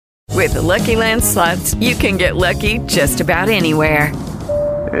With the Lucky Land Slots, you can get lucky just about anywhere.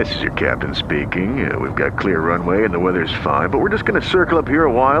 This is your captain speaking. We've got clear runway and the weather's fine, but we're just going to circle up here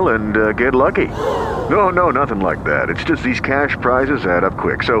a while and get lucky. No, nothing like that. It's just these cash prizes add up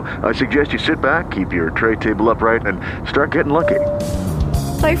quick. So I suggest you sit back, keep your tray table upright, and start getting lucky.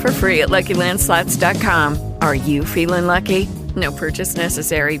 Play for free at LuckyLandSlots.com. Are you feeling lucky? No purchase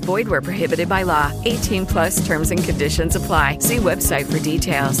necessary. Void where prohibited by law. 18 plus terms and conditions apply. See website for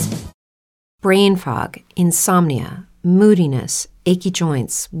details. Brain fog, insomnia, moodiness, achy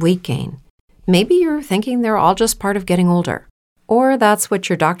joints, weight gain. Maybe you're thinking they're all just part of getting older. Or that's what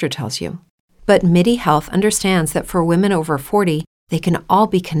your doctor tells you. But MIDI Health understands that for women over 40, they can all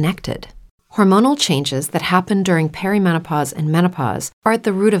be connected. Hormonal changes that happen during perimenopause and menopause are at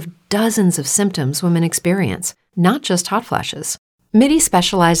the root of dozens of symptoms women experience, not just hot flashes. MIDI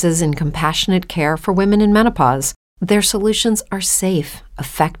specializes in compassionate care for women in menopause. Their solutions are safe,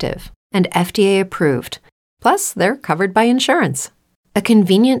 effective, and FDA approved. Plus, they're covered by insurance. A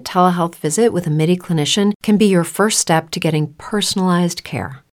convenient telehealth visit with a MIDI clinician can be your first step to getting personalized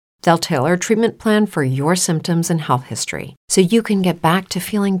care. They'll tailor a treatment plan for your symptoms and health history, so you can get back to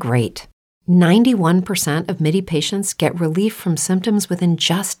feeling great. 91% of MIDI patients get relief from symptoms within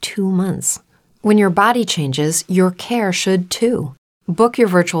just 2 months. When your body changes, your care should too. Book your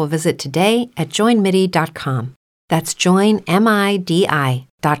virtual visit today at joinmidi.com. That's joinmidi.com.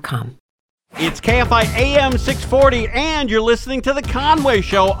 It's KFI AM 640, and you're listening to The Conway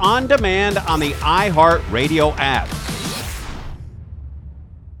Show on demand on the iHeartRadio app.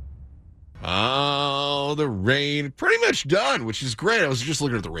 Oh, the rain pretty much done, which is great. I was just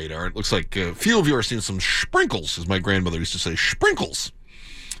looking at the radar. It looks like a few of you are seeing some sprinkles, as my grandmother used to say, sprinkles.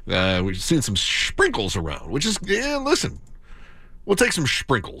 We've seen some sprinkles around, which is, listen, we'll take some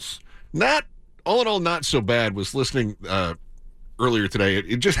sprinkles. Not, all in all, not so bad. Was listening earlier today.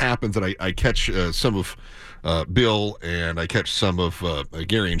 It just happens that I catch some of Bill and I catch some of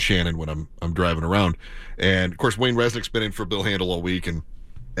Gary and Shannon when I'm driving around. And, of course, Wayne Resnick's been in for Bill Handel all week,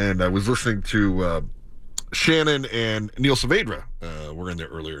 and I was listening to Shannon and Neil Saavedra were in there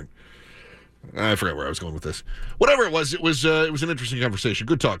earlier. I forgot where I was going with this. Whatever it was an interesting conversation.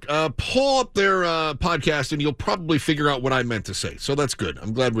 Good talk. Pull up their podcast, and you'll probably figure out what I meant to say. So that's good.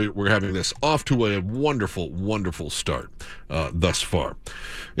 I'm glad we're having this off to a wonderful, wonderful start thus far.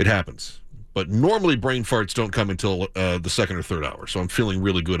 It happens. But normally brain farts don't come until the second or third hour, so I'm feeling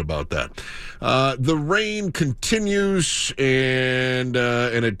really good about that. The rain continues, and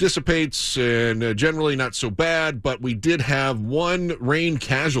it dissipates, and generally not so bad, but we did have one rain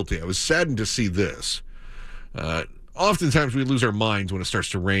casualty. I was saddened to see this. Oftentimes we lose our minds when it starts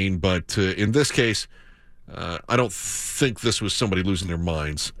to rain, but in this case, I don't think this was somebody losing their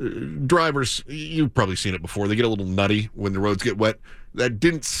minds. Drivers, you've probably seen it before. They get a little nutty when the roads get wet. I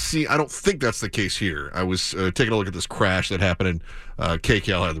don't think that's the case here. I was taking a look at this crash that happened, and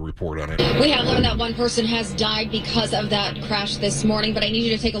KCAL had the report on it. We have learned that one person has died because of that crash this morning, but I need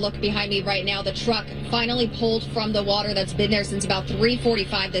you to take a look behind me right now. The truck finally pulled from the water that's been there since about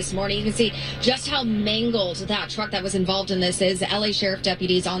 3:45 this morning. You can see just how mangled that truck that was involved in this is. LA Sheriff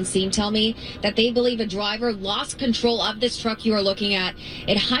deputies on scene tell me that they believe a driver lost control of this truck you are looking at.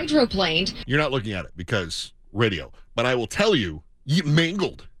 It hydroplaned. You're not looking at it because radio, but I will tell you,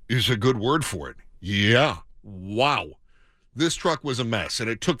 mangled is a good word for it. Yeah. Wow. This truck was a mess, and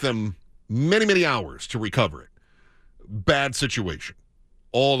it took them many, many hours to recover it. Bad situation.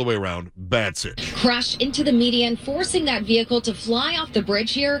 All the way around, bad sit. Crashed into the median, forcing that vehicle to fly off the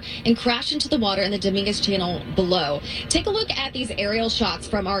bridge here and crash into the water in the Dominguez Channel below. Take a look at these aerial shots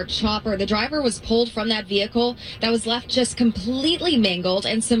from our chopper. The driver was pulled from that vehicle that was left just completely mangled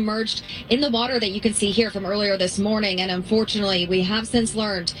and submerged in the water that you can see here from earlier this morning. And unfortunately, we have since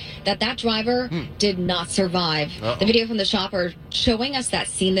learned that that driver did not survive. Uh-oh. The video from the chopper showing us that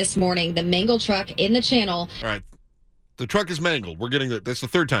scene this morning, the mangled truck in the channel. All right. The truck is mangled. We're getting that's the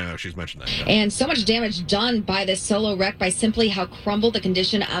third time now she's mentioned that. And so much damage done by this solo wreck by simply how crumbled the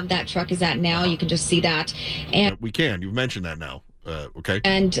condition of that truck is at now. You can just see that. And we can. You've mentioned that now. Okay.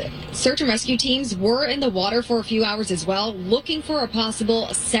 And search and rescue teams were in the water for a few hours as well, looking for a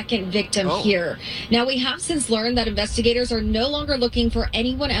possible second victim here. Now, we have since learned that investigators are no longer looking for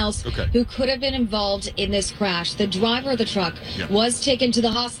anyone else who could have been involved in this crash. The driver of the truck was taken to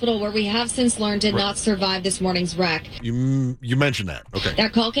the hospital, where we have since learned did not survive this morning's wreck. You mentioned that. Okay.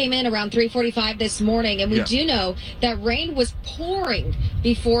 That call came in around 3:45 this morning, and we do know that rain was pouring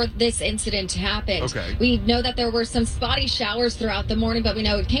before this incident happened. Okay. We know that there were some spotty showers throughout throughout the morning, but we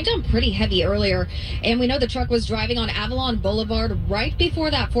know it came down pretty heavy earlier. And we know the truck was driving on Avalon Boulevard right before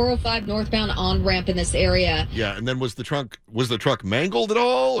that 405 northbound on-ramp in this area. Yeah, and then was the truck mangled at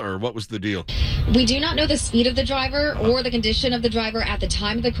all, or what was the deal? We do not know the speed of the driver or the condition of the driver at the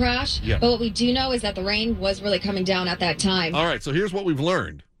time of the crash, but what we do know is that the rain was really coming down at that time. All right, so here's what we've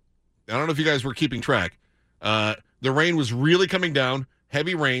learned. I don't know if you guys were keeping track. The rain was really coming down,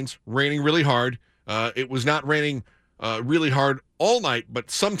 heavy rains, raining really hard. It was not raining really hard all night, but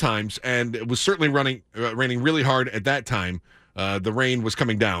sometimes, and it was certainly raining really hard at that time. The rain was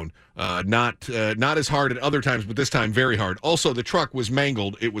coming down, not as hard at other times, but this time very hard. Also, the truck was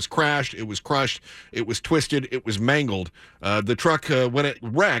mangled. It was crashed. It was crushed. It was twisted. It was mangled. The truck, when it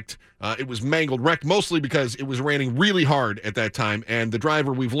wrecked, it was wrecked mostly because it was raining really hard at that time. And the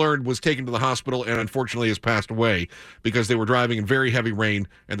driver, we've learned, was taken to the hospital and unfortunately has passed away because they were driving in very heavy rain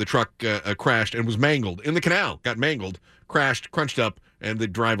and the truck crashed and was mangled in the canal, got mangled, crashed, crunched up, and the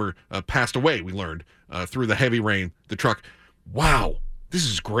driver passed away, we learned, through the heavy rain. The truck... Wow, this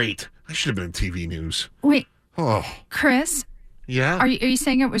is great. I should have been in TV news. Wait. Oh. Chris? Yeah? Are you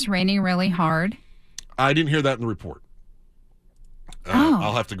saying it was raining really hard? I didn't hear that in the report.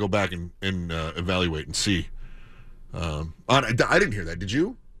 I'll have to go back and evaluate and see. I didn't hear that. Did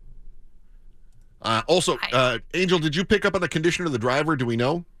you? Also, Angel, did you pick up on the condition of the driver? Do we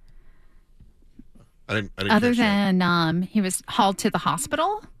know? I didn't Other than he was hauled to the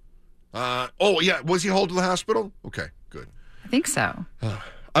hospital? Yeah. Was he hauled to the hospital? Okay, good. I think so.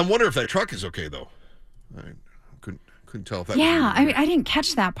 I wonder if that truck is okay, though. I couldn't tell if that. Yeah, I didn't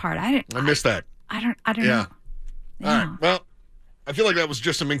catch that part. I missed that. I don't know. Yeah. All right. Well, I feel like that was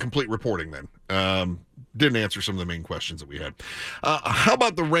just some incomplete reporting then. Didn't answer some of the main questions that we had. How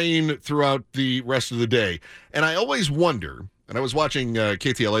about the rain throughout the rest of the day? And I always wonder, and I was watching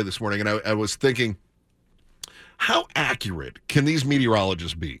KTLA this morning, and I was thinking, how accurate can these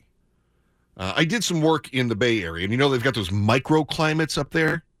meteorologists be? I did some work in the Bay Area, and they've got those microclimates up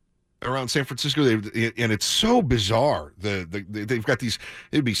there around San Francisco, and it's so bizarre. They've got these.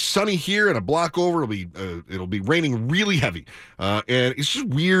 It'll be sunny here, and a block over it'll be raining really heavy, and it's just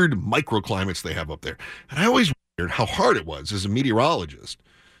weird microclimates they have up there. And I always wondered how hard it was as a meteorologist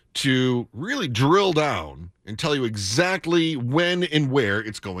to really drill down and tell you exactly when and where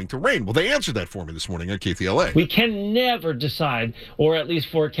it's going to rain. Well, they answered that for me this morning on KTLA. We can never decide, or at least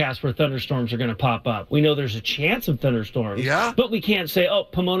forecast, where thunderstorms are going to pop up. We know there's a chance of thunderstorms, but we can't say, oh,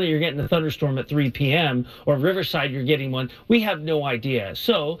 Pomona, you're getting a thunderstorm at 3 p.m., or Riverside, you're getting one. We have no idea.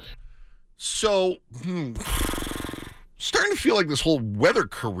 So starting to feel like this whole weather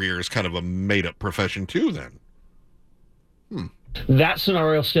career is kind of a made-up profession, too, then. That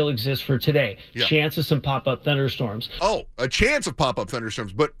scenario still exists for today. Yeah. Chance of some pop-up thunderstorms. Oh, a chance of pop-up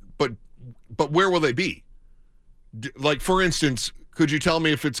thunderstorms, but where will they be? Like, for instance, could you tell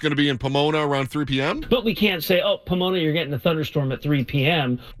me if it's going to be in Pomona around 3 p.m.? But we can't say, oh, Pomona, you're getting a thunderstorm at 3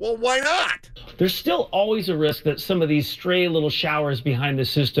 p.m. Well, why not? There's still always a risk that some of these stray little showers behind the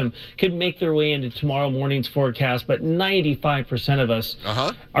system could make their way into tomorrow morning's forecast, but 95% of us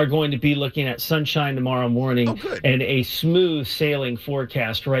are going to be looking at sunshine tomorrow morning and a smooth sailing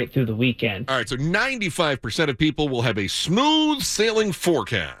forecast right through the weekend. All right, so 95% of people will have a smooth sailing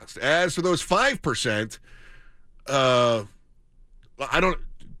forecast. As for those 5%,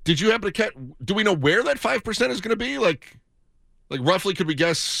 did you happen to catch, do we know where that 5% is going to be? Like roughly, could we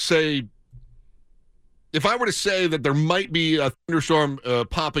guess, say, if I were to say that there might be a thunderstorm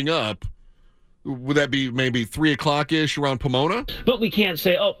popping up, would that be maybe 3 o'clock-ish around Pomona? But we can't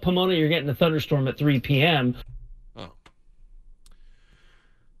say, oh, Pomona, you're getting a thunderstorm at 3 p.m. Oh.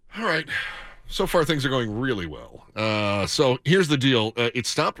 All right. So far, things are going really well. So here's the deal. It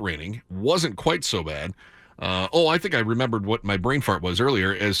stopped raining. Wasn't quite so bad. I think I remembered what my brain fart was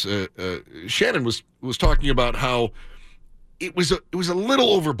earlier, as Shannon was talking about how it was a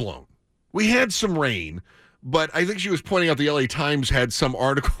little overblown. We had some rain, but I think she was pointing out the LA Times had some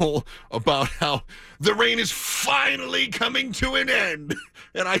article about how the rain is finally coming to an end,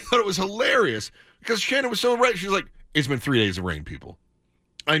 and I thought it was hilarious because Shannon was so right. She's like, "It's been 3 days of rain, people.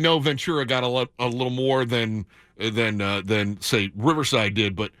 I know Ventura got a little more than say Riverside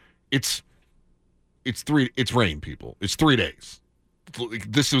did, but it's rain, people. It's 3 days.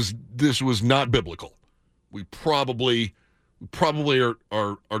 This was not biblical. We probably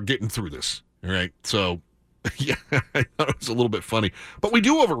are getting through this. All right. So yeah, I thought it was a little bit funny, but we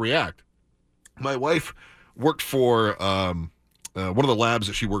do overreact. My wife worked for one of the labs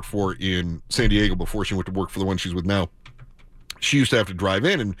that she worked for in San Diego before she went to work for the one she's with now. She used to have to drive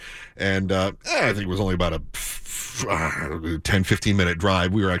in, and I think it was only about a 10, 15-minute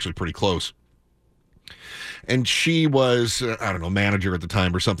drive. We were actually pretty close. And she was, I don't know, manager at the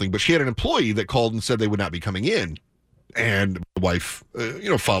time or something, but she had an employee that called and said they would not be coming in. And the wife,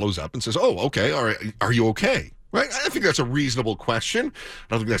 follows up and says, oh, okay, all right, are you okay? Right? I think that's a reasonable question. I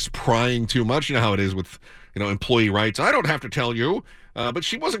don't think that's prying too much. You know how it is with, employee rights. I don't have to tell you. But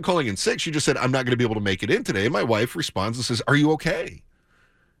she wasn't calling in sick. She just said, I'm not going to be able to make it in today. And my wife responds and says, are you okay?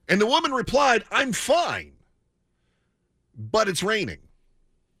 And the woman replied, I'm fine, but it's raining.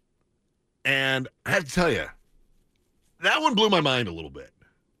 And I have to tell you, that one blew my mind a little bit.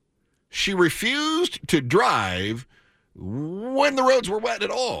 She refused to drive when the roads were wet at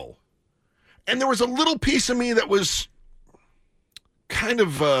all. And there was a little piece of me that was kind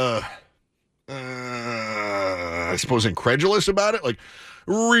of, I suppose, incredulous about it. Like,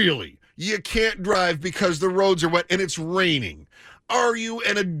 really? You can't drive because the roads are wet and it's raining. Are you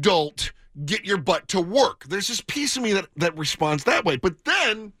an adult? Get your butt to work. There's this piece of me that responds that way. But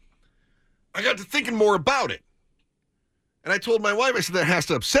then I got to thinking more about it. And I told my wife, I said, that has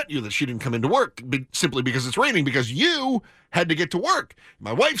to upset you that she didn't come into work simply because it's raining, because you had to get to work.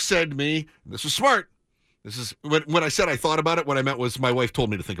 My wife said to me, this was smart. This is when I said I thought about it, what I meant was my wife told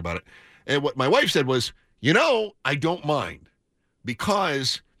me to think about it. And what my wife said was, I don't mind,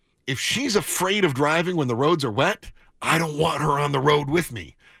 because if she's afraid of driving when the roads are wet, I don't want her on the road with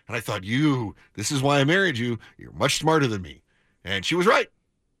me. And I thought, this is why I married you. You're much smarter than me. And she was right.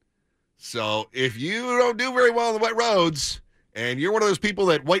 So if you don't do very well on the wet roads and you're one of those people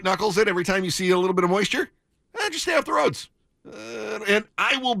that white knuckles it every time you see a little bit of moisture, just stay off the roads. And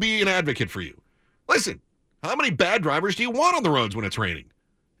I will be an advocate for you. Listen, how many bad drivers do you want on the roads when it's raining?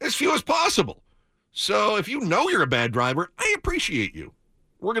 As few as possible. So if you know you're a bad driver, I appreciate you.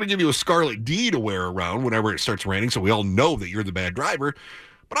 We're going to give you a scarlet D to wear around whenever it starts raining so we all know that you're the bad driver.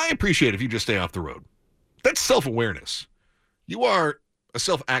 But I appreciate if you just stay off the road. That's self-awareness. You are a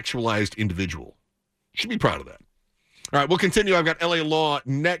self-actualized individual. You should be proud of that. All right, we'll continue. I've got LA Law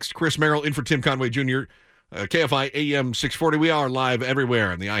next. Chris Merrill in for Tim Conway Jr. KFI AM 640. We are live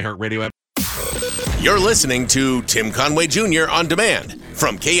everywhere on the iHeartRadio app. You're listening to Tim Conway Jr. on demand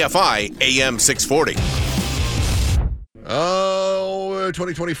from KFI AM 640. Oh,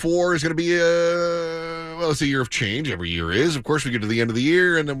 2024 is going to be it's a year of change. Every year is. Of course, we get to the end of the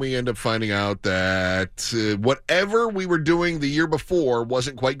year, and then we end up finding out that whatever we were doing the year before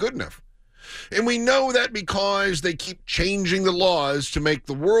wasn't quite good enough. And we know that because they keep changing the laws to make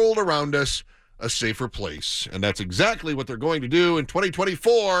the world around us a safer place. And that's exactly what they're going to do in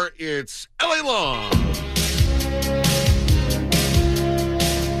 2024. It's LA Law.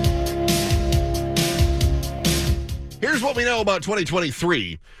 Here's what we know about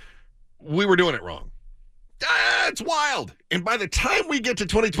 2023. We were doing it wrong. It's wild. And by the time we get to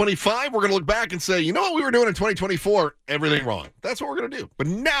 2025, we're going to look back and say, you know what we were doing in 2024? Everything wrong. That's what we're going to do. But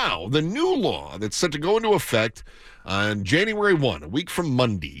now, the new law that's set to go into effect on January 1, a week from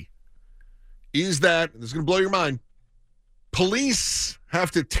Monday, is that, this is going to blow your mind, police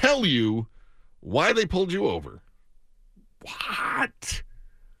have to tell you why they pulled you over. What?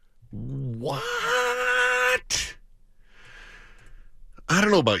 I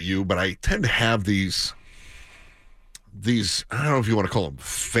don't know about you, but I tend to have these, I don't know if you want to call them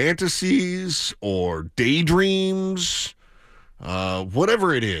fantasies or daydreams,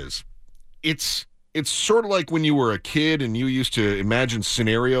 whatever it is. It's sort of like when you were a kid and you used to imagine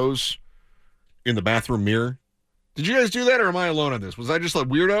scenarios in the bathroom mirror. Did you guys do that, or am I alone on this? Was I just a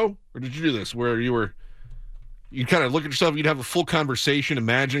weirdo, or did you do this where you'd kind of look at yourself, you'd have a full conversation,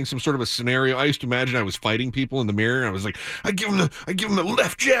 imagining some sort of a scenario? I used to imagine I was fighting people in the mirror, and I was like, I give them a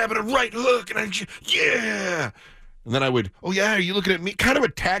left jab and a right hook, and yeah. And then I would, oh yeah, are you looking at me? Kind of a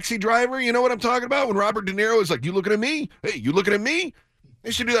Taxi Driver, you know what I'm talking about? When Robert De Niro is like, you looking at me? Hey, you looking at me? I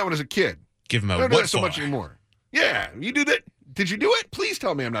used to do that when I was a kid. Give him a I don't what do that so for? much anymore. Yeah, you do that. Did you do it? Please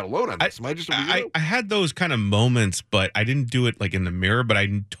tell me I'm not alone on this. Am I just a weirdo? I had those kind of moments, but I didn't do it like in the mirror, but I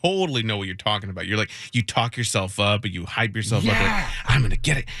totally know what you're talking about. You're like, you talk yourself up and you hype yourself up. Like, I'm going to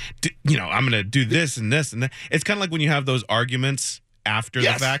get it. I'm going to do this and this and that. It's kind of like when you have those arguments after the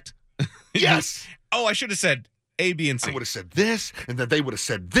fact. Yes. Oh, I should have said A, B, and C. I would have said this, and then they would have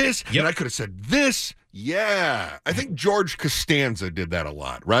said this, and I could have said this. Yeah. I think George Costanza did that a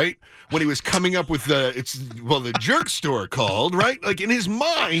lot, right? When he was coming up with the jerk store called, right? Like in his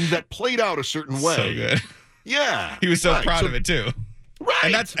mind, that played out a certain way. So good. Yeah. He was so proud of it too.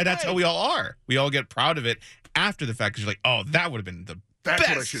 Right. And that's how we all are. We all get proud of it after the fact because you're like, oh, that would have been the That's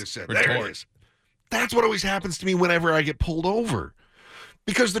best what I should have said. retort. There it is. That's what always happens to me whenever I get pulled over.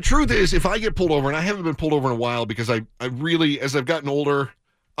 Because the truth is, if I get pulled over, and I haven't been pulled over in a while because I really, as I've gotten older,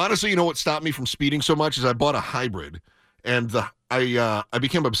 honestly, you know what stopped me from speeding so much is I bought a hybrid. and I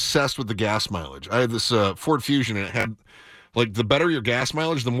became obsessed with the gas mileage. I had this Ford Fusion, and it had like the better your gas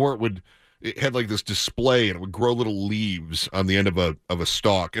mileage, the more it had like this display, and it would grow little leaves on the end of a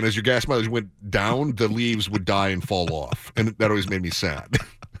stalk. And as your gas mileage went down, the leaves would die and fall off, and that always made me sad.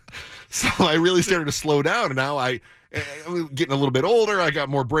 So I really started to slow down, and now I'm getting a little bit older. I got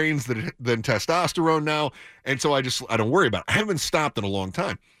more brains than testosterone now, and so I don't worry about it. I haven't been stopped in a long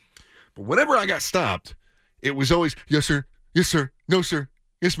time, but whenever I got stopped, it was always yes sir, no sir,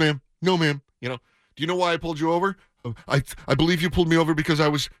 yes ma'am, no ma'am. You know, do you know why I pulled you over? I believe you pulled me over because I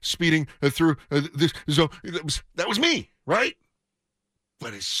was speeding through this. So that was me, right?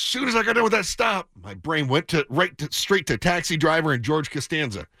 But as soon as I got done with that stop, my brain went straight to Taxi Driver and George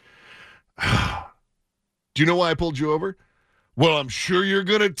Costanza. Do you know why I pulled you over? Well, I'm sure you're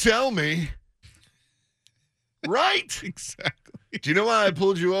going to tell me. Right? Exactly. Do you know why I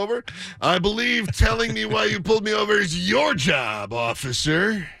pulled you over? I believe telling me why you pulled me over is your job,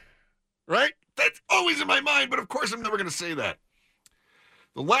 officer. Right? That's always in my mind, but of course I'm never going to say that.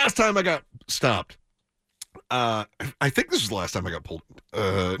 The last time I got stopped, I think this was the last time I got pulled.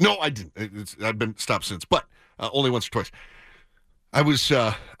 No, I didn't. I've been stopped since, but only once or twice. I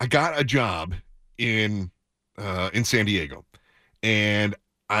got a job in San Diego, and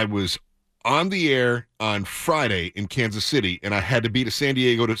I was on the air on Friday in Kansas City, and I had to be to San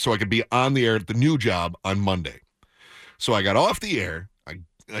Diego so I could be on the air at the new job on Monday. So I got off the air,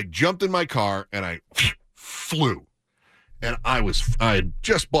 I jumped in my car, and I flew. And I had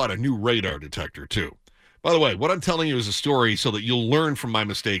just bought a new radar detector, too. By the way, what I'm telling you is a story so that you'll learn from my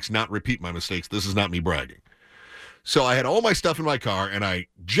mistakes, not repeat my mistakes. This is not me bragging. So I had all my stuff in my car, and I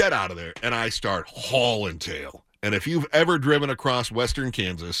jet out of there, and I start hauling tail. And if you've ever driven across western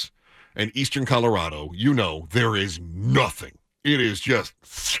Kansas and eastern Colorado, you know there is nothing. It is just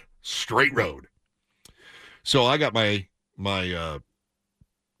straight road. So I got my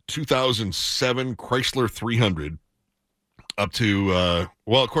 2007 Chrysler 300 up to,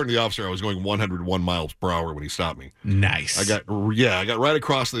 according to the officer, I was going 101 miles per hour when he stopped me. Nice. I got right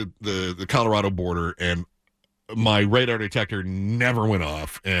across the Colorado border, and my radar detector never went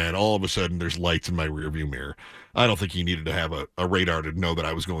off, and all of a sudden there's lights in my rearview mirror. I don't think he needed to have a radar to know that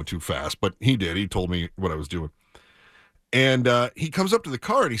I was going too fast, but he did. He told me what I was doing. And he comes up to the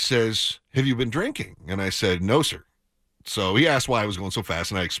car and he says, "Have you been drinking?" And I said, "No, sir." So he asked why I was going so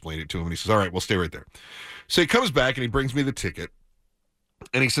fast, and I explained it to him, and he says, "All right, we'll stay right there." So he comes back and he brings me the ticket,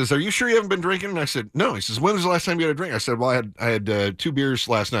 and he says, "Are you sure you haven't been drinking?" And I said, "No." He says, "When was the last time you had a drink?" I said, "Well, I had 2 beers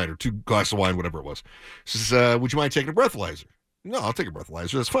last night, or 2 glasses of wine, whatever it was." He says, "Would you mind taking a breathalyzer?" "No, I'll take a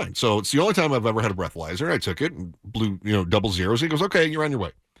breathalyzer. That's fine." So it's the only time I've ever had a breathalyzer. I took it and blew, double zeros. He goes, "Okay, you're on your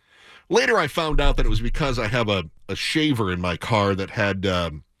way." Later, I found out that it was because I have a shaver in my car that had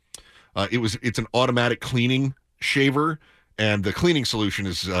it's an automatic cleaning shaver, and the cleaning solution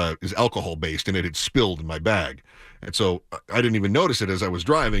is alcohol based, and it had spilled in my bag. And so I didn't even notice it as I was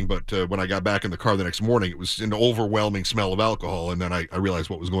driving, but when I got back in the car the next morning, it was an overwhelming smell of alcohol, and then I realized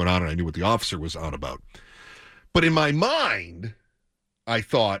what was going on, and I knew what the officer was on about. But in my mind, I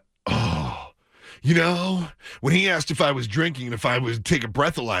thought, when he asked if I was drinking and if I would take a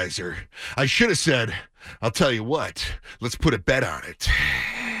breathalyzer, I should have said, "I'll tell you what, let's put a bet on it.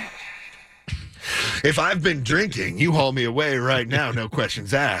 If I've been drinking, you haul me away right now, no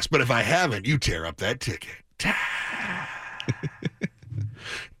questions asked. But if I haven't, you tear up that ticket."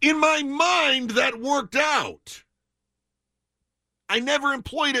 In my mind, that worked out. I never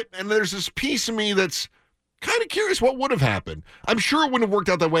employed it, and there's this piece of me that's kind of curious what would have happened. I'm sure it wouldn't have worked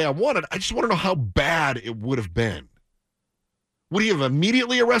out that way I wanted. I just want to know how bad it would have been. Would he have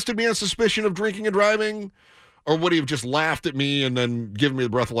immediately arrested me on suspicion of drinking and driving? Or would he have just laughed at me and then given me the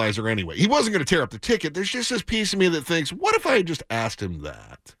breathalyzer anyway? He wasn't going to tear up the ticket. There's just this piece of me that thinks, what if I had just asked him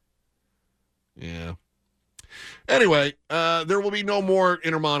that? Yeah. Anyway, there will be no more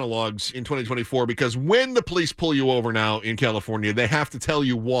inner monologues in 2024 because when the police pull you over now in California, they have to tell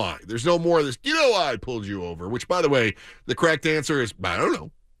you why. There's no more of this, "You know why I pulled you over," which, by the way, the correct answer is, I don't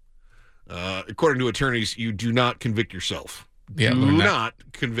know. According to attorneys, you do not convict yourself. Yeah, do not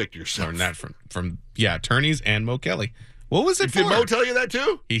convict yourself. Learn that from attorneys and Mo Kelly. What was it for? Did Mo tell you that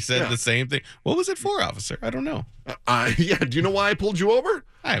too? He said the same thing. What was it for, officer? I don't know. Do you know why I pulled you over?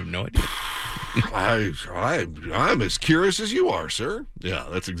 I have no idea. I'm as curious as you are, sir. Yeah,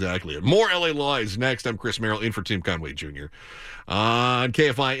 that's exactly it. More LA Lies next. I'm Chris Merrill, in for Tim Conway Jr. On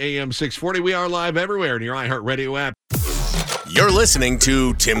KFI AM 640. We are live everywhere in your iHeartRadio app. You're listening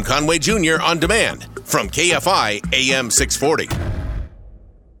to Tim Conway Jr. on demand from KFI AM 640.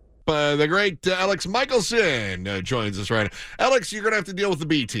 The great Elex Michaelson joins us right now. Alex, you're going to have to deal with the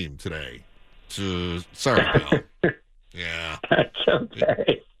B team today. Sorry, pal. Yeah. That's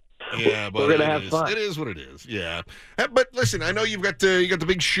okay. Yeah, but we're gonna have fun. It is what it is. Yeah, but listen, I know you got the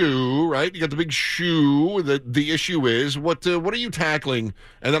big shoe, right? You got the big shoe. The issue is what are you tackling?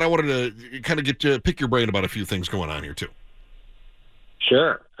 And then I wanted to kind of get to pick your brain about a few things going on here too.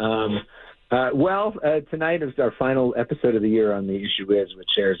 Sure. Tonight is our final episode of the year on The Issue Is,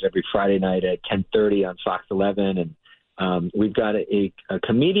 which airs every Friday night at 10:30 on Fox 11, and we've got a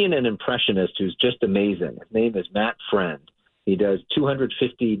comedian and impressionist who's just amazing. His name is Matt Friend. He does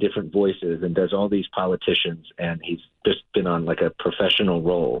 250 different voices and does all these politicians, and he's just been on like a professional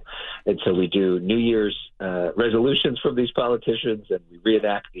role. And so we do New Year's resolutions from these politicians, and we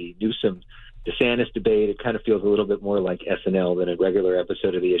reenact the Newsom-DeSantis debate. It kind of feels a little bit more like SNL than a regular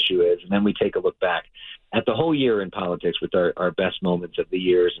episode of The Issue Is. And then we take a look back at the whole year in politics with our best moments of the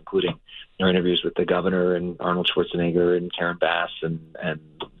years, including our interviews with the governor and Arnold Schwarzenegger and Karen Bass and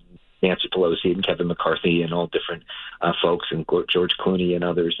Nancy Pelosi and Kevin McCarthy and all different folks, and George Clooney and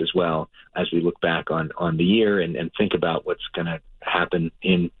others as well, as we look back on the year and think about what's going to happen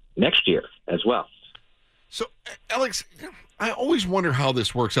in next year as well. So, Alex, I always wonder how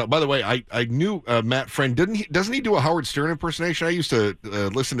this works out. By the way, I knew Matt Friend. Doesn't he do a Howard Stern impersonation? I used to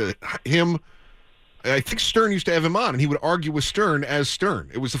listen to him. I think Stern used to have him on, and he would argue with Stern as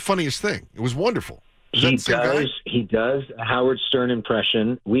Stern. It was the funniest thing. It was wonderful. He does a Howard Stern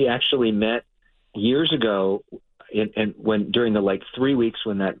impression. We actually met years ago, and during the 3 weeks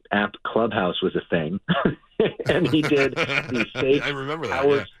when that app Clubhouse was a thing, and he did the fake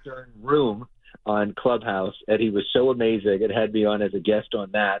Howard Stern room on Clubhouse, and he was so amazing. It had me on as a guest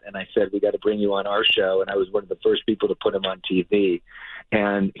on that, and I said, we got to bring you on our show, and I was one of the first people to put him on TV.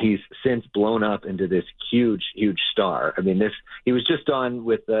 And he's since blown up into this huge, huge star. I mean, he was just on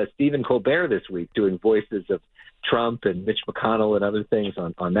with Stephen Colbert this week doing voices of Trump and Mitch McConnell and other things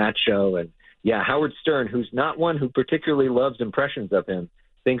on that show. And yeah, Howard Stern, who's not one who particularly loves impressions of him,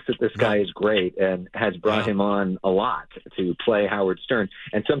 thinks that this guy is great and has brought him on a lot to play Howard Stern.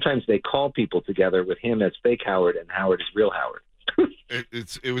 And sometimes they call people together with him as fake Howard and Howard as real Howard.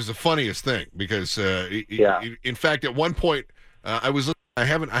 It was the funniest thing because, in fact, at one point I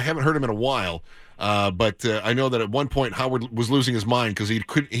haven't heard him in a while, but I know that at one point Howard was losing his mind because he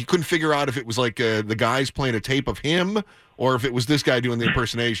couldn't figure out if it was like the guys playing a tape of him or if it was this guy doing the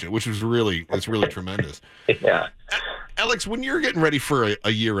impersonation, which was really tremendous. Yeah, Alex, when you're getting ready for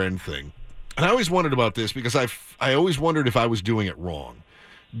a year-end thing, and I always wondered about this because I always wondered if I was doing it wrong.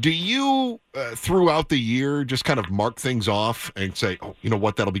 Do you, throughout the year, just kind of mark things off and say, oh, you know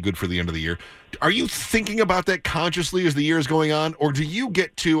what, that'll be good for the end of the year? Are you thinking about that consciously as the year is going on? Or do you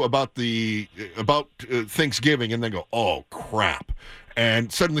get to about Thanksgiving and then go, oh, crap,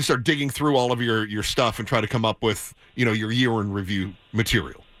 and suddenly start digging through all of your stuff and try to come up with, your year in review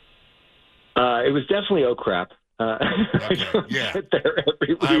material? It was definitely, oh, crap. Okay. Yeah. Sit there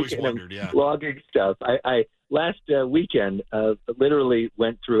every week. I always wondered, logging stuff. I last weekend literally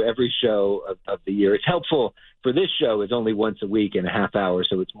went through every show of the year. It's helpful for this show. It's only once a week and a half hour,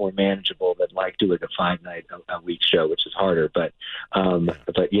 so it's more manageable than doing a 5-night a week show, which is harder. But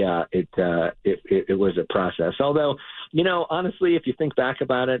yeah, it was a process. Although, honestly, if you think back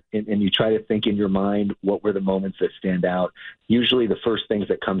about it and you try to think in your mind what were the moments that stand out, usually the first things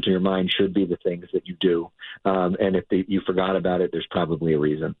that come to your mind should be the things that you do. And if you forgot about it, there's probably a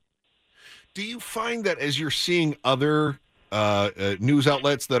reason. Do you find that as you're seeing other news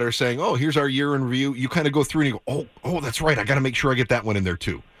outlets that are saying, oh, here's our year in review, you kind of go through and you go, oh, that's right, I got to make sure I get that one in there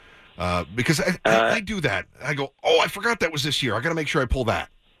too? Because I do that. I go, oh, I forgot that was this year. I got to make sure I pull that.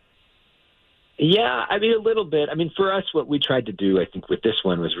 Yeah, a little bit. For us, what we tried to do, I think, with this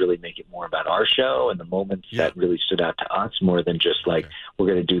one was really make it more about our show and the moments that really stood out to us more than just we're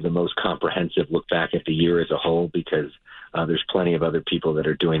going to do the most comprehensive look back at the year as a whole, because there's plenty of other people that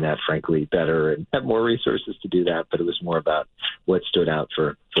are doing that, frankly, better and have more resources to do that. But it was more about what stood out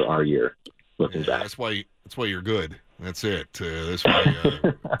for our year looking back. That's why you're good. That's it. That's why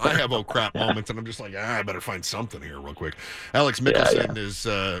I have oh crap moments, and I'm just like, I better find something here real quick. Elex Michaelson is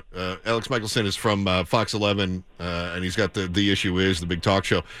Elex Michaelson is from Fox 11, and he's got the Issue Is, the big talk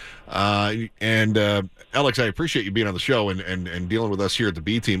show. And Alex, I appreciate you being on the show and dealing with us here at the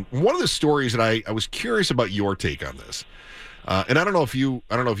B Team. One of the stories that I was curious about your take on this. And I don't know if you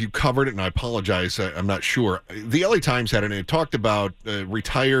covered it, and I apologize. I'm not sure. The LA Times had it, and it talked about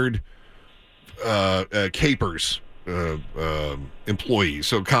retired capers. Employees,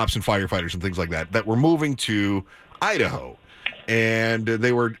 so cops and firefighters and things like that were moving to Idaho, and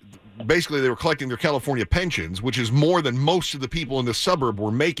they were basically they were collecting their California pensions, which is more than most of the people in the suburb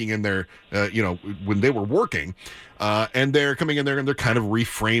were making in their, when they were working. And they're coming in there and they're kind of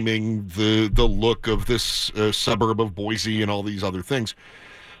reframing the look of this suburb of Boise and all these other things.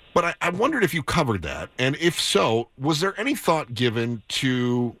 But I wondered if you covered that. And if so, was there any thought given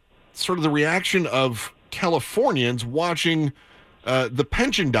to sort of the reaction of Californians watching the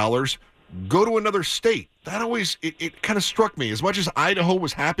pension dollars go to another state? That always, it kind of struck me. As much as Idaho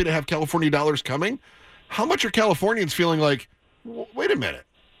was happy to have California dollars coming, how much are Californians feeling like, wait a minute,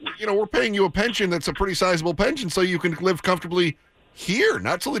 we're paying you a pension that's a pretty sizable pension so you can live comfortably here,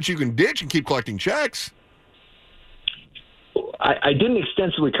 not so that you can ditch and keep collecting checks? I didn't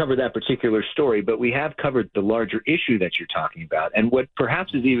extensively cover that particular story, but we have covered the larger issue that you're talking about. And what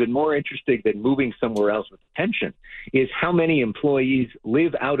perhaps is even more interesting than moving somewhere else with a pension is how many employees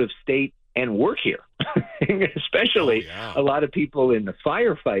live out of state and work here, especially a lot of people in the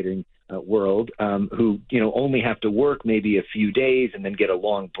firefighting world who, only have to work maybe a few days and then get a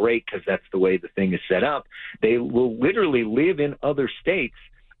long break because that's the way the thing is set up. They will literally live in other states,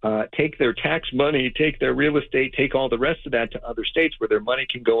 take their tax money, take their real estate, take all the rest of that to other states where their money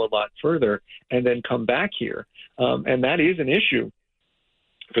can go a lot further and then come back here. And that is an issue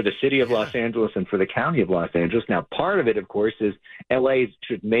for the city of Los Angeles and for the county of Los Angeles. Now, part of it, of course, is LA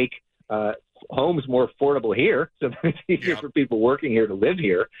should make homes more affordable here, so that it's easier for people working here to live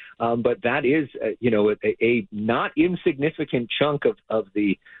here. But that is, a not insignificant chunk of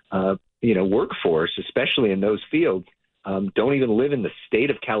the, workforce, especially in those fields, don't even live in the state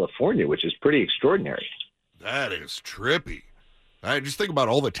of California, which is pretty extraordinary. That is trippy. I just think about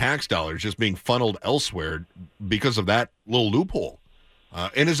all the tax dollars just being funneled elsewhere because of that little loophole.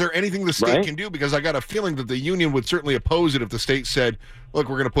 And is there anything the state can do? Because I got a feeling that the union would certainly oppose it if the state said, look,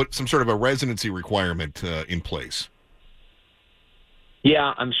 we're going to put some sort of a residency requirement in place.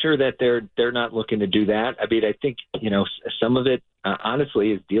 Yeah, I'm sure that they're not looking to do that. I mean, I think, some of it,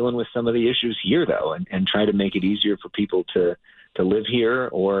 honestly, is dealing with some of the issues here, though, and try to make it easier for people to live here.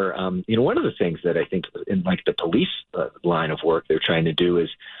 Or, one of the things that I think in like the police line of work they're trying to do is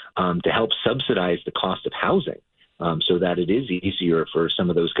to help subsidize the cost of housing. So that it is easier for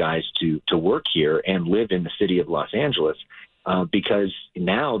some of those guys to work here and live in the city of Los Angeles, because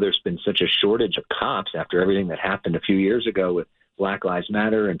now there's been such a shortage of cops after everything that happened a few years ago with Black Lives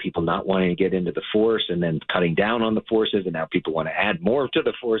Matter and people not wanting to get into the force and then cutting down on the forces, and now people want to add more to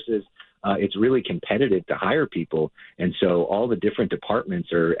the forces. It's really competitive to hire people, and so all the different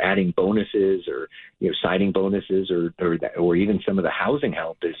departments are adding bonuses or citing bonuses or even some of the housing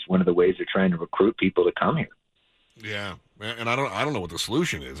help is one of the ways they're trying to recruit people to come here. Yeah, and I don't know what the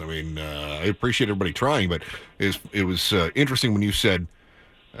solution is. I mean, I appreciate everybody trying, but it was interesting when you said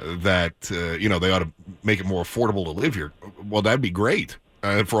that they ought to make it more affordable to live here. Well, that'd be great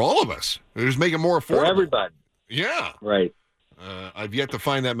for all of us. Just make it more affordable for everybody. Yeah, right. I've yet to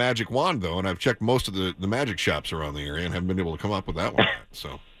find that magic wand though, and I've checked most of the magic shops around the area and haven't been able to come up with that one yet.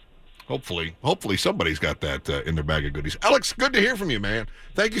 So. Hopefully somebody's got that in their bag of goodies. Alex, good to hear from you, man.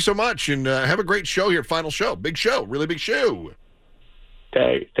 Thank you so much, and have a great show here. Final show. Big show. Really big show.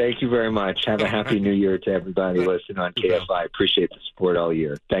 Hey, thank you very much. Have a happy new year to everybody listening on KFI. Appreciate the support all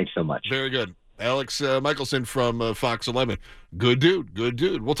year. Thanks so much. Very good. Alex Michaelson from Fox 11. Good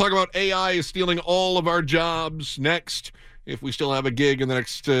dude. We'll talk about AI is stealing all of our jobs next, if we still have a gig in the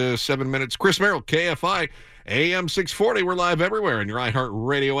next 7 minutes. Chris Merrill, KFI, AM 640. We're live everywhere in your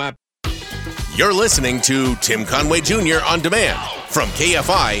iHeartRadio app. You're listening to Tim Conway Jr. On Demand from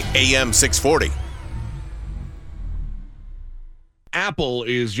KFI AM 640. Apple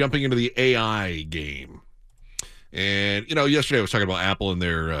is jumping into the AI game. And, yesterday I was talking about Apple and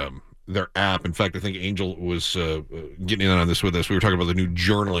their app. In fact, I think Angel was getting in on this with us. We were talking about the new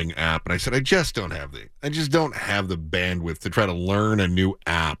journaling app. And I said, I just don't have the bandwidth to try to learn a new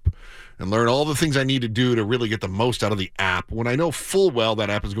app and learn all the things I need to do to really get the most out of the app when I know full well that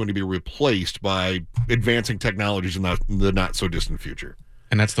app is going to be replaced by advancing technologies in the not so distant future.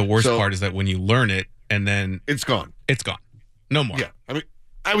 And that's the worst part, is that when you learn it and then it's gone. It's gone. No more. Yeah. I mean,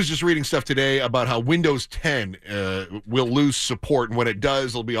 I was just reading stuff today about how Windows 10 will lose support. And when it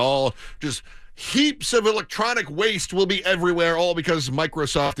does, it'll be all just heaps of electronic waste will be everywhere, all because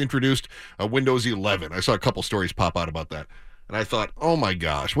Microsoft introduced Windows 11. I saw a couple stories pop out about that. And I thought, oh my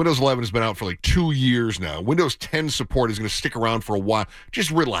gosh, Windows 11 has been out for like 2 years now. Windows 10 support is going to stick around for a while.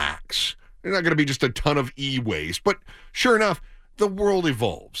 Just relax. There's not going to be just a ton of e-waste. But sure enough, the world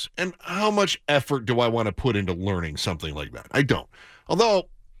evolves. And how much effort do I want to put into learning something like that? I don't. Although, I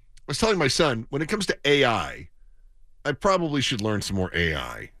was telling my son, when it comes to AI, I probably should learn some more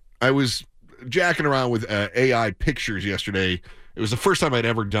AI. I was jacking around with AI pictures yesterday It was the first time I'd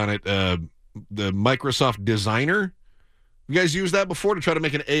ever done it. The Microsoft Designer. You guys used that before to try to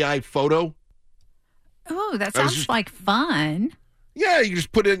make an AI photo? Oh, that sounds like fun. Yeah, you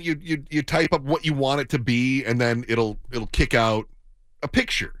just put in, you type up what you want it to be, and then it'll kick out a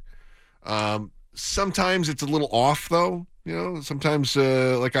picture. Sometimes it's a little off, though. Sometimes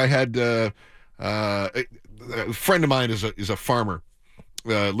like I had a friend of mine is a farmer,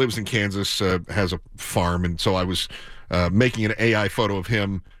 lives in Kansas, has a farm, and so I was making an AI photo of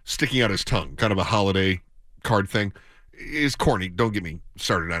him sticking out his tongue, kind of a holiday card thing. It's corny. Don't get me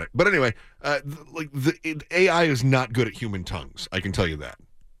started on it. But anyway, the AI is not good at human tongues. I can tell you that.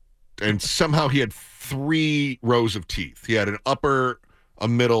 And somehow he had 3 rows of teeth. He had an upper, a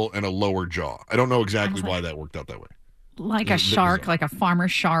middle, and a lower jaw. I don't know exactly why that worked out that way. Like a shark, like a farmer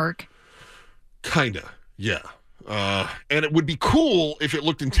shark. Kinda, yeah. And it would be cool if it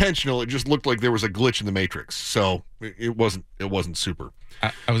looked intentional. It just looked like there was a glitch in the Matrix. So it wasn't super.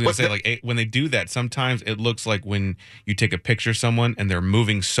 I was going to say, like, when they do that, sometimes it looks like when you take a picture of someone and they're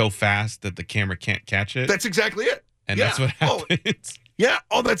moving so fast that the camera can't catch it. That's exactly it. And that's what happens. Yeah.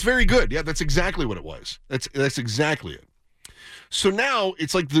 Oh, that's very good. Yeah, that's exactly what it was. That's exactly it. So now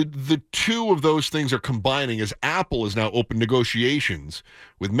it's like the two of those things are combining as Apple is now open negotiations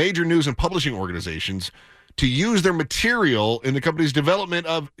with major news and publishing organizations to use their material in the company's development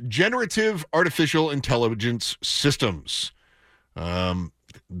of generative artificial intelligence systems.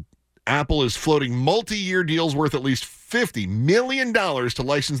 Apple is floating multi-year deals worth at least $50 million to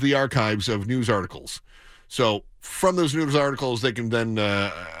license the archives of news articles. So from those news articles, they can then,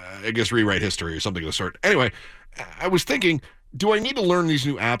 I guess, rewrite history or something of the sort. Anyway, I was thinking, do I need to learn these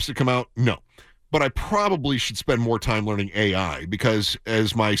new apps that come out? No. But I probably should spend more time learning AI because,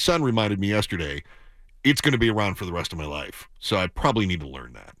 as my son reminded me yesterday, it's going to be around for the rest of my life. So I probably need to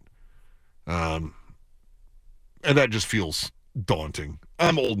learn that. And that just feels daunting.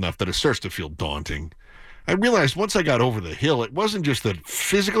 I'm old enough that it starts to feel daunting. I realized once I got over the hill, it wasn't just that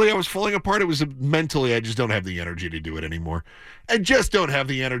physically I was falling apart. It was mentally I just don't have the energy to do it anymore. I just don't have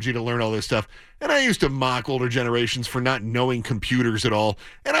the energy to learn all this stuff. And I used to mock older generations for not knowing computers at all.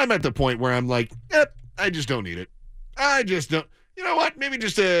 And I'm at the point where I'm like, I just don't need it. I just don't. You know what? Maybe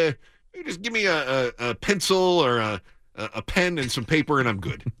just give me a pencil or a pen and some paper and I'm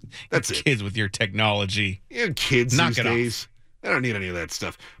good. That's it. Kids with your technology. Yeah, kids these days. I don't need any of that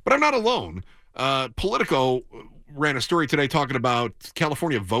stuff. But I'm not alone. Politico ran a story today talking about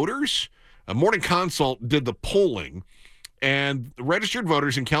California voters. Morning Consult did the polling, and registered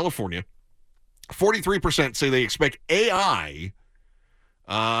voters in California, 43% say they expect AI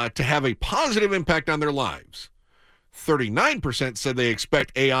to have a positive impact on their lives. 39% said they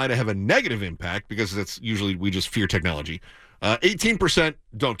expect AI to have a negative impact because that's usually we just fear technology. 18%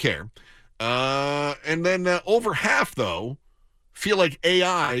 don't care. And then over half, though, feel like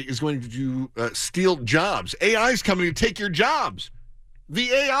AI is going to steal jobs. AI is coming to take your jobs. The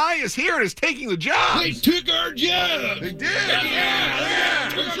AI is here and is taking the jobs. They took our jobs. They did. Yeah.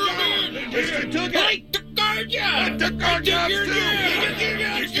 They took our jobs. They took our jobs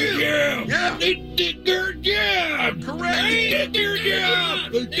too. Yeah. They took our jobs. Correct. They took your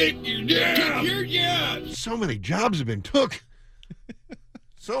jobs. They took your jobs. So many jobs have been took.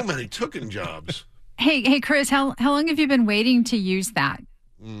 So many tooken jobs. Hey, Chris, how long have you been waiting to use that?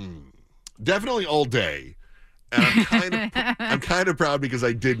 Definitely all day. And I'm kind of proud because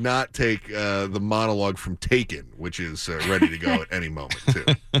I did not take the monologue from Taken, which is ready to go at any moment, too.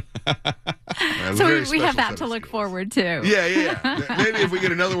 So we have that to look forward to. Yeah. Maybe if we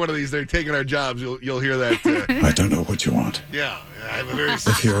get another one of these, they're taking our jobs, you'll hear that. I don't know what you want. Yeah, I have a very...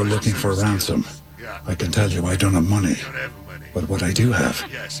 If you're looking for ransom, I can tell you I don't have money. But what I do have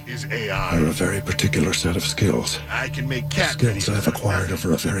is AI. Are a very particular set of skills. I can make cat skills I've acquired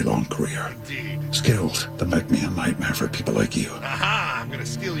over a very long career. Indeed. Skills that make me a nightmare for people like you. Aha! I'm going to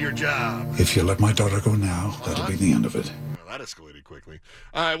steal your job. If you let my daughter go now, that'll be the end of it. Well, that escalated quickly.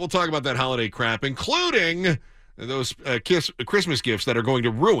 All right, we'll talk about that holiday crap, including those Christmas gifts that are going to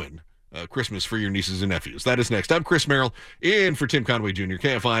ruin Christmas for your nieces and nephews. That is next. I'm Chris Merrill, in for Tim Conway Jr.,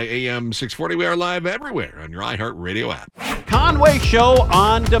 KFI AM 640. We are live everywhere on your iHeartRadio app. Conway Show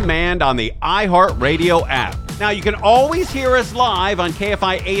on demand on the iHeartRadio app. Now, you can always hear us live on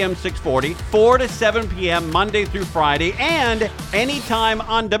KFI AM 640, 4 to 7 p.m. Monday through Friday, and anytime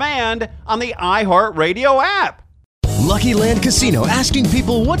on demand on the iHeartRadio app. Lucky Land Casino, asking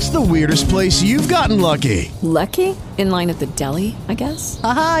people, what's the weirdest place you've gotten lucky? Lucky? In line at the deli, I guess?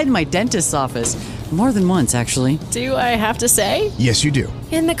 Aha, in my dentist's office. More than once, actually. Do I have to say? Yes, you do.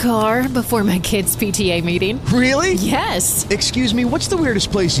 In the car before my kids' PTA meeting. Really? Yes. Excuse me, what's the weirdest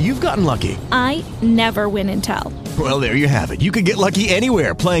place you've gotten lucky? I never win and tell. Well, there you have it. You can get lucky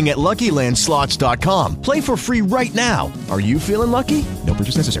anywhere, playing at LuckyLandSlots.com. Play for free right now. Are you feeling lucky? No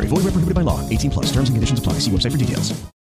purchase necessary. Void where prohibited by law. 18+. Terms and conditions apply. See website for details.